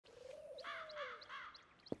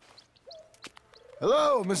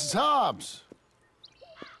Hello, Mrs. Hobbs.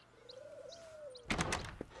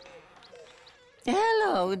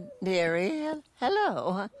 Hello, dearie.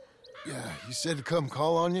 Hello. Yeah, you said to come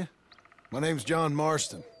call on you? My name's John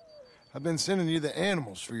Marston. I've been sending you the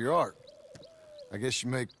animals for your art. I guess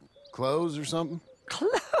you make clothes or something?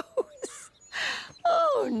 Clothes?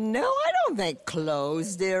 Oh, no, I don't make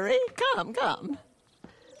clothes, dearie. Come.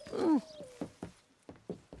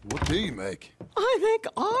 What do you make? I make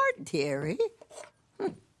art, dearie.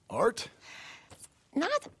 Art?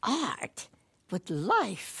 Not art, but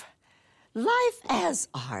life. Life as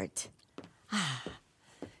art.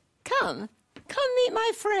 Come meet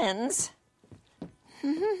my friends.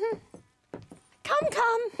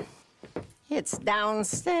 Come. It's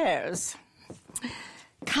downstairs.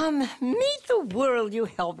 Come meet the world you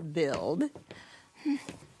helped build.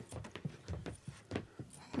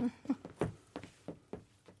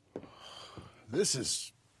 This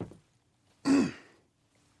is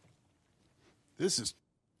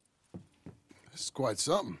quite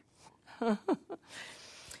something.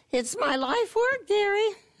 It's my life work,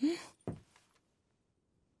 dearie.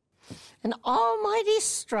 An almighty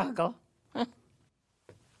struggle.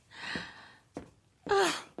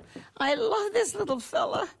 I love this little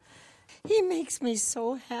fella. He makes me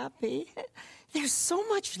so happy. There's so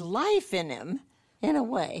much life in him, in a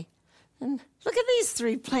way. And look at these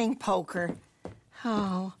three playing poker.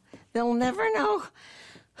 Oh, they'll never know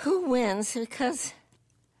who wins because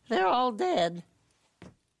they're all dead.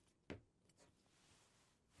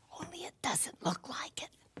 Only it doesn't look like it.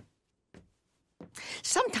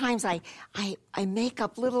 Sometimes I make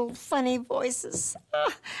up little funny voices,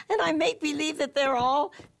 and I make believe that they're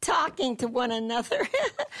all talking to one another.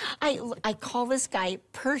 I call this guy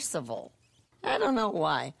Percival. I don't know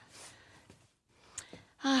why.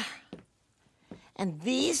 And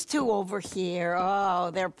these two over here,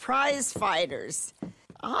 oh, they're prize fighters.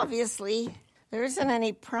 Obviously, there isn't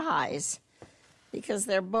any prize because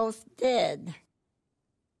they're both dead.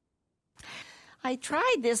 I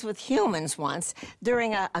tried this with humans once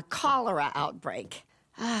during a cholera outbreak.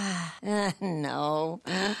 No.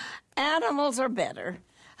 Animals are better.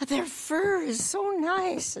 Their fur is so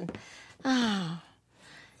nice and...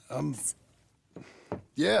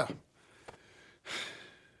 Yeah.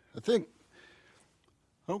 I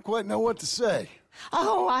don't quite know what to say.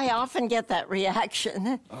 Oh, I often get that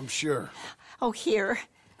reaction. I'm sure. Oh, here.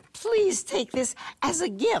 Please take this as a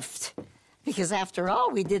gift. Because after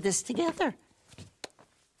all, we did this together.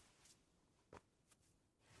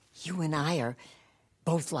 You and I are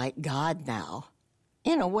both like God now,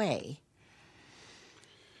 in a way.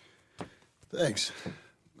 Thanks.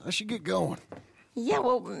 I should get going. Yeah,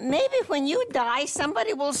 well, maybe when you die,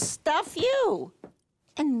 somebody will stuff you.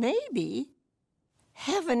 And maybe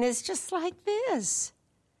heaven is just like this.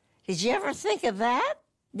 Did you ever think of that,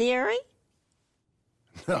 dearie?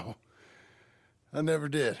 No, I never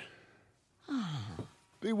did.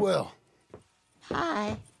 Be well.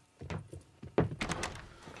 Hi.